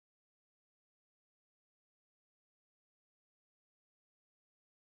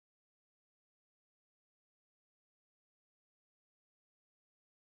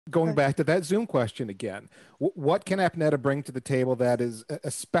going back to that Zoom question again, what can AppNeta bring to the table that is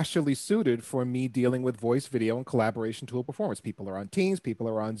especially suited for me dealing with voice, video, and collaboration tool performance? People are on Teams, people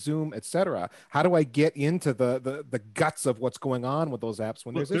are on Zoom, etc. How do I get into the guts of what's going on with those apps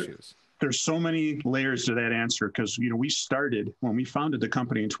when there's issues? There's so many layers to that answer because, you know, we started, when we founded the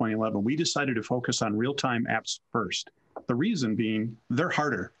company in 2011, we decided to focus on real-time apps first. The reason being, they're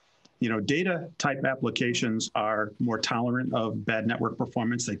harder. You know, data type applications are more tolerant of bad network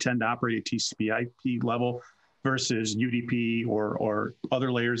performance. They tend to operate at TCP/IP level versus UDP or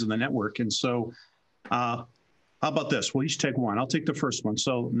other layers of the network. And so how about this? We'll each take one. I'll take the first one.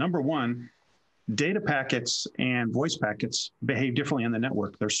 So number one, data packets and voice packets behave differently on the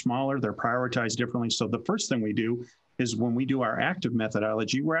network. They're smaller, they're prioritized differently. So the first thing we do is when we do our active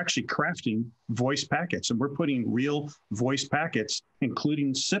methodology, we're actually crafting voice packets, and we're putting real voice packets,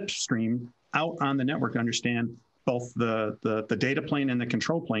 including SIP stream, out on the network to understand both the data plane and the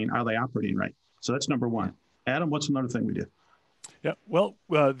control plane. Are they operating right? So that's number one. Adam, what's another thing we do? Yeah, well,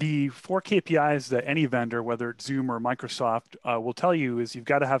 the 4 KPIs that any vendor, whether it's Zoom or Microsoft, will tell you is you've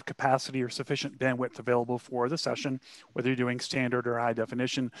got to have capacity or sufficient bandwidth available for the session, whether you're doing standard or high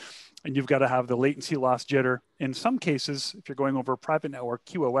definition, and you've got to have the latency loss jitter. In some cases, if you're going over a private network,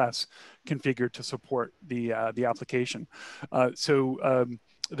 QoS configured to support the application.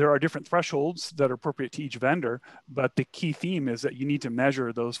 There are different thresholds that are appropriate to each vendor, but the key theme is that you need to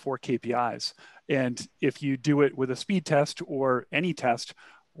measure those 4 KPIs. And if you do it with a speed test or any test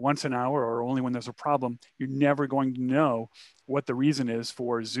once an hour or only when there's a problem, you're never going to know what the reason is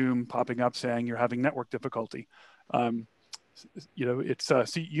for Zoom popping up saying you're having network difficulty. You know, it's so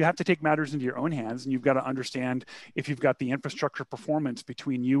you have to take matters into your own hands, and you've got to understand if you've got the infrastructure performance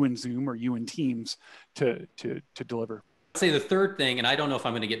between you and Zoom or you and Teams to deliver. I'd say the third thing, and I don't know if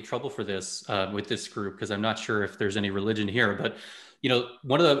I'm going to get in trouble for this with this group because I'm not sure if there's any religion here, but you know,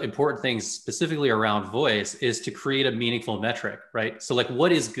 one of the important things specifically around voice is to create a meaningful metric, right? So like,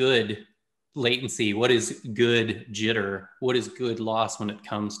 what is good latency? What is good jitter? What is good loss when it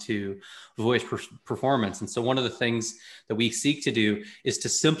comes to voice performance? And so one of the things that we seek to do is to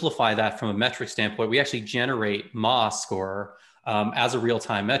simplify that from a metric standpoint. We actually generate MOS score as a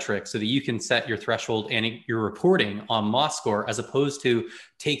real-time metric so that you can set your threshold and your reporting on MOS score, as opposed to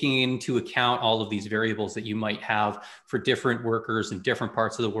taking into account all of these variables that you might have for different workers in different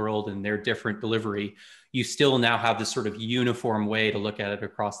parts of the world and their different delivery. You still now have this sort of uniform way to look at it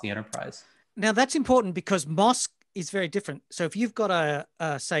across the enterprise. Now that's important because MOS is very different. So if you've got a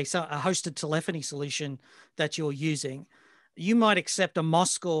hosted telephony solution that you're using, you might accept a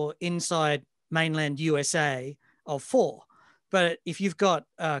MOS score inside mainland USA of 4. But if you've got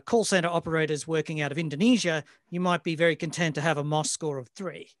call center operators working out of Indonesia, you might be very content to have a MOS score of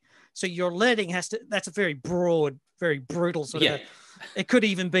 3. So your letting that's a very broad, very brutal sort of, it could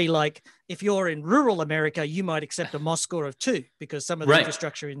even be like, if you're in rural America, you might accept a MOS score of 2 because some of the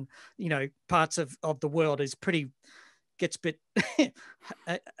infrastructure in, you know, parts of the world is gets a bit,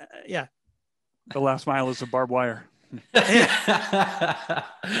 yeah. The last mile is a barbed wire. Yeah,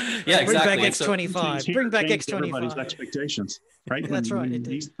 exactly. Bring back X25. Bring back X25. Everybody's expectations, right? That's right.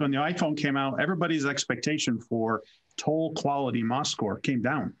 When the iPhone came out, everybody's expectation for toll quality MOS score came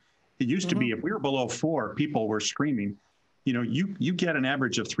down. It used to be if we were below 4, people were screaming. You know, you get an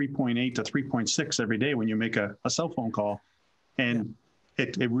average of 3.8 to 3.6 every day when you make a cell phone call, and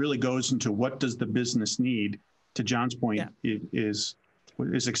it really goes into what does the business need. To John's point, is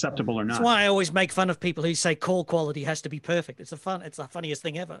acceptable or not. That's why I always make fun of people who say call quality has to be perfect. It's the funniest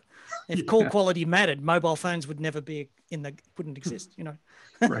thing ever. If call quality mattered, mobile phones would never be wouldn't exist, you know.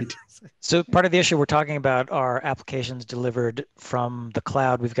 Right. So part of the issue we're talking about are applications delivered from the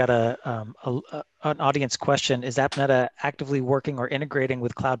cloud. We've got an audience question. Is AppNeta actively working or integrating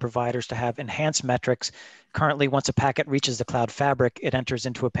with cloud providers to have enhanced metrics? Currently, once a packet reaches the cloud fabric, it enters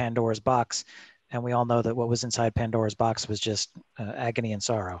into a Pandora's box. And we all know that what was inside Pandora's box was just agony and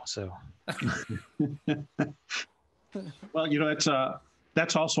sorrow. So, well, you know,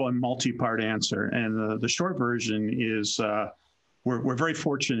 that's also a multi-part answer, and the short version is we're very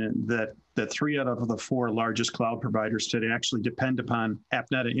fortunate that 3 out of the 4 largest cloud providers today actually depend upon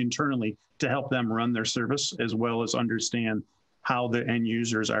AppNeta internally to help them run their service, as well as understand how the end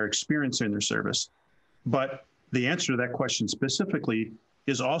users are experiencing their service. But the answer to that question specifically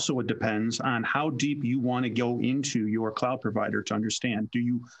is also it depends on how deep you want to go into your cloud provider to understand. Do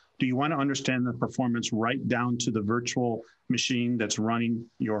you want to understand the performance right down to the virtual machine that's running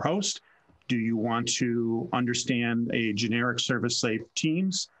your host? Do you want to understand a generic service, say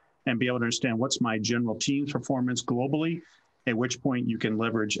Teams, and be able to understand what's my general Teams performance globally? At which point you can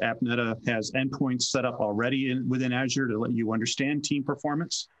leverage AppNeta has endpoints set up already within Azure to let you understand team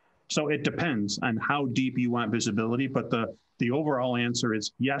performance. So it depends on how deep you want visibility, but the overall answer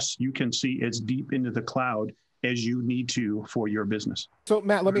is yes, you can see as deep into the cloud as you need to for your business. So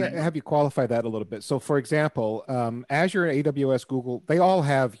Matt, let me have you qualify that a little bit. So for example, Azure, AWS, Google, they all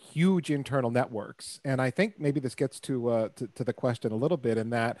have huge internal networks. And I think maybe this gets to the question a little bit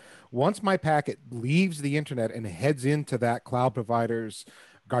in that once my packet leaves the internet and heads into that cloud provider's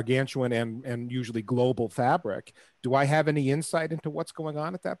gargantuan and usually global fabric, do I have any insight into what's going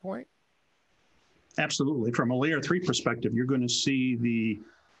on at that point? Absolutely. From a layer 3 perspective, you're going to see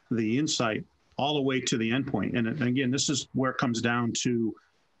the insight all the way to the endpoint. And again, this is where it comes down to,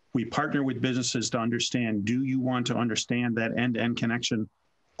 we partner with businesses to understand, do you want to understand that end-to-end connection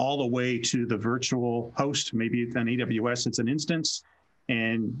all the way to the virtual host? Maybe on AWS, it's an instance,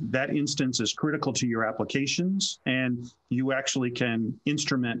 and that instance is critical to your applications, and you actually can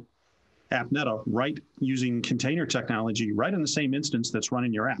instrument AppNeta right using container technology right in the same instance that's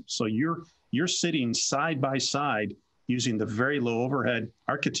running your app. So you're sitting side by side using the very low overhead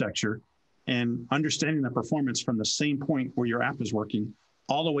architecture and understanding the performance from the same point where your app is working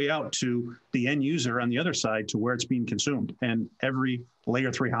all the way out to the end user on the other side to where it's being consumed, and every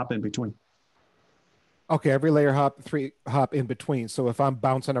layer 3 hop in between. Okay, every layer hop in between. So if I'm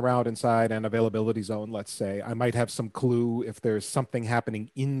bouncing around inside an availability zone, let's say, I might have some clue if there's something happening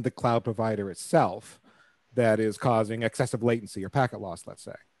in the cloud provider itself that is causing excessive latency or packet loss, let's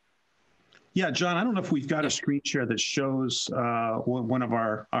say. Yeah, John, I don't know if we've got a screen share that shows one of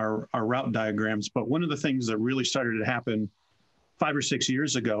our route diagrams, but one of the things that really started to happen 5 or 6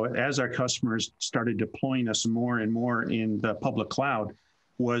 years ago, as our customers started deploying us more and more in the public cloud,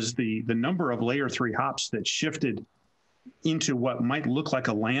 was the number of layer 3 hops that shifted into what might look like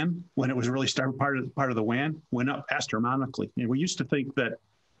a LAN when it was really part of the WAN went up astronomically. And we used to think that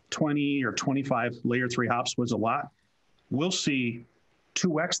 20 or 25 layer 3 hops was a lot. We'll see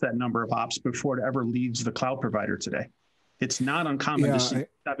 2x that number of hops before it ever leaves the cloud provider today. It's not uncommon to see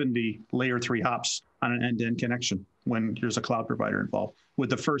 70 layer 3 hops on an end-to-end connection when there's a cloud provider involved, with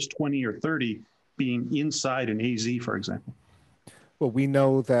the first 20 or 30 being inside an AZ, for example. Well, we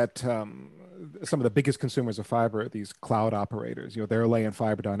know that some of the biggest consumers of fiber are these cloud operators. You know, they're laying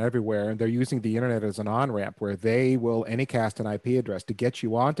fiber down everywhere, and they're using the internet as an on-ramp where they will anycast an IP address to get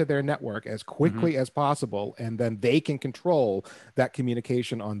you onto their network as quickly as possible, and then they can control that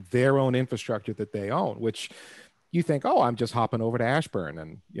communication on their own infrastructure that they own, which you think, oh, I'm just hopping over to Ashburn.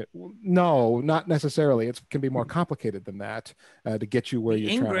 And no, not necessarily. It can be more complicated than that to get you where you're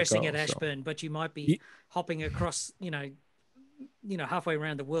trying to go. Ingressing at Ashburn, but you might be hopping across, halfway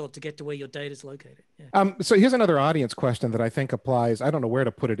around the world to get to where your data is located. Yeah. So here's another audience question that I think applies. I don't know where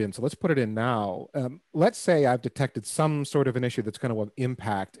to put it in, so let's put it in now. Let's say I've detected some sort of an issue that's going to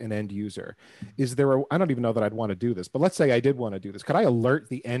impact an end user. Is there I don't even know that I'd want to do this, but let's say I did want to do this. Could I alert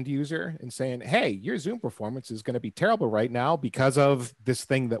the end user and saying, hey, your Zoom performance is going to be terrible right now because of this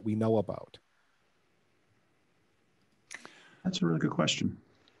thing that we know about? That's a really good question.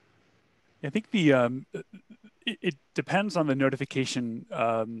 I think it depends on the notification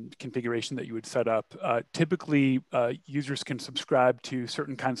configuration that you would set up. Typically, users can subscribe to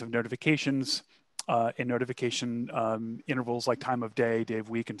certain kinds of notifications in notification intervals like time of day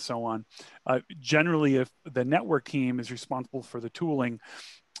of week, and so on. Generally, if the network team is responsible for the tooling,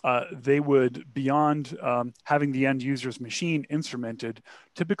 they would, beyond having the end user's machine instrumented,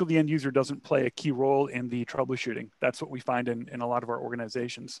 typically the end user doesn't play a key role in the troubleshooting. That's what we find in a lot of our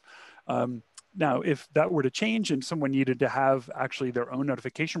organizations. Now, if that were to change and someone needed to have actually their own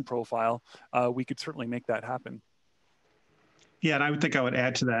notification profile, we could certainly make that happen. Yeah, and I would think I would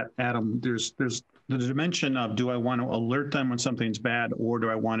add to that, Adam, there's the dimension of, do I want to alert them when something's bad, or do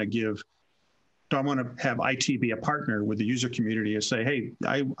I want to have IT be a partner with the user community and say, hey,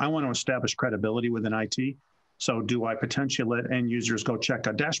 I want to establish credibility within IT. So do I potentially let end users go check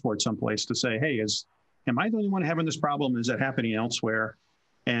a dashboard someplace to say, hey, am I the only one having this problem? Is that happening elsewhere?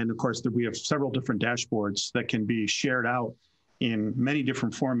 And of course, we have several different dashboards that can be shared out in many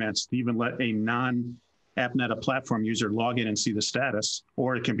different formats to even let a non-AppNeta platform user log in and see the status,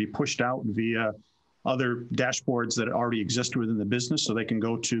 or it can be pushed out via other dashboards that already exist within the business, so they can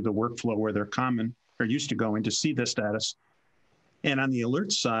go to the workflow where they're used to going to see the status. And on the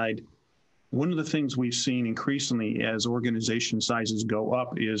alert side, one of the things we've seen increasingly as organization sizes go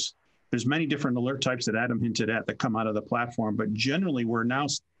up is there's many different alert types that Adam hinted at that come out of the platform, but generally we're now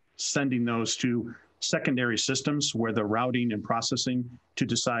sending those to secondary systems where the routing and processing to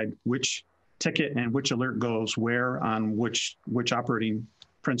decide which ticket and which alert goes where on which operating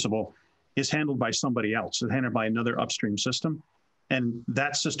principle is handled by somebody else. It's handled by another upstream system. And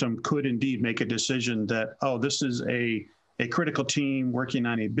that system could indeed make a decision that, oh, this is a a critical team working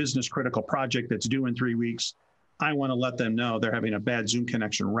on a business critical project that's due in 3 weeks, I want to let them know they're having a bad Zoom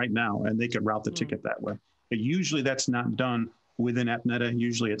connection right now, and they could route the ticket that way. But usually that's not done within AppNeta.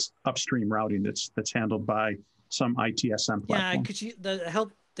 Usually it's upstream routing that's handled by some ITSM platform. Yeah, because the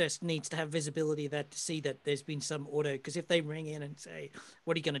help desk needs to have visibility of that to see that there's been some auto. Because if they ring in and say,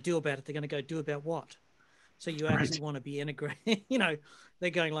 "What are you going to do about it?" They're going to go, "Do about what?" So you actually want to be integrated. You know, they're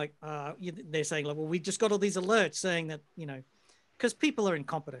going like, they're saying like, "Well, we just got all these alerts saying that, you know," because people are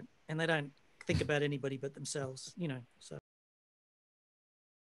incompetent and they don't think about anybody but themselves. You know, so.